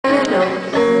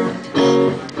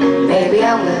maybe I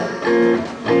will.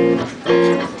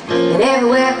 And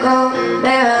everywhere I go,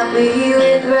 there I'll be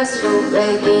with restful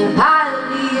breaking pile of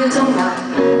leaves on my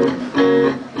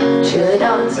truly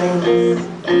daunting.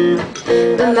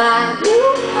 But my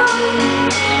blue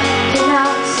heart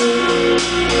cannot see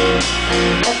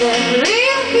that the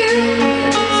real you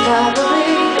is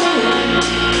probably gone.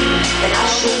 And I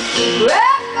should keep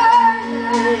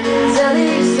records of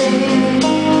these things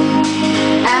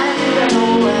and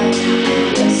know what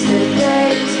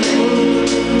yesterday's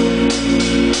been.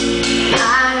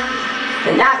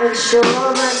 I'm not really sure,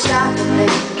 but I can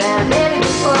think that maybe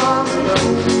before the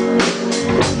road,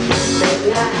 maybe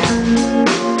I have.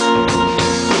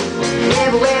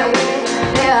 Everywhere I went,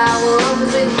 there I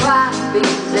was in quiet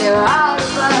beats. There are all the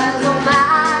buzz on my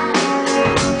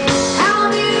how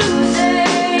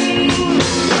amusing.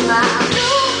 My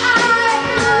blue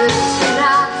eyes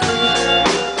cannot see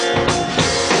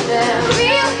the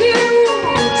real you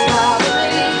is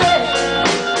probably there.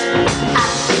 I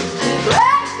should keep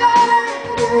records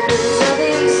of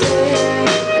these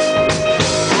things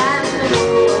and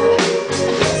know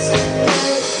what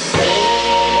yesterday's been.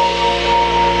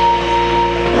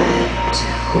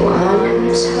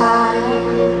 One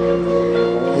time,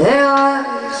 there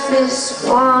was this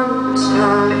one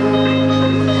time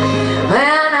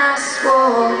when I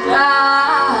swore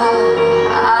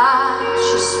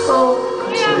she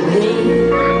spoke to me,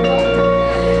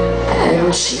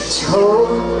 and she told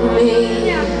me,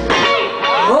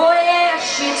 oh yeah,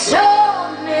 she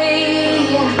told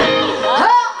me,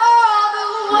 oh, all the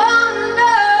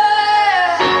wonder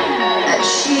that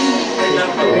she could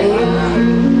bring.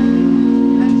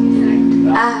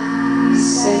 I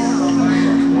said,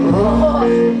 oh,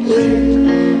 you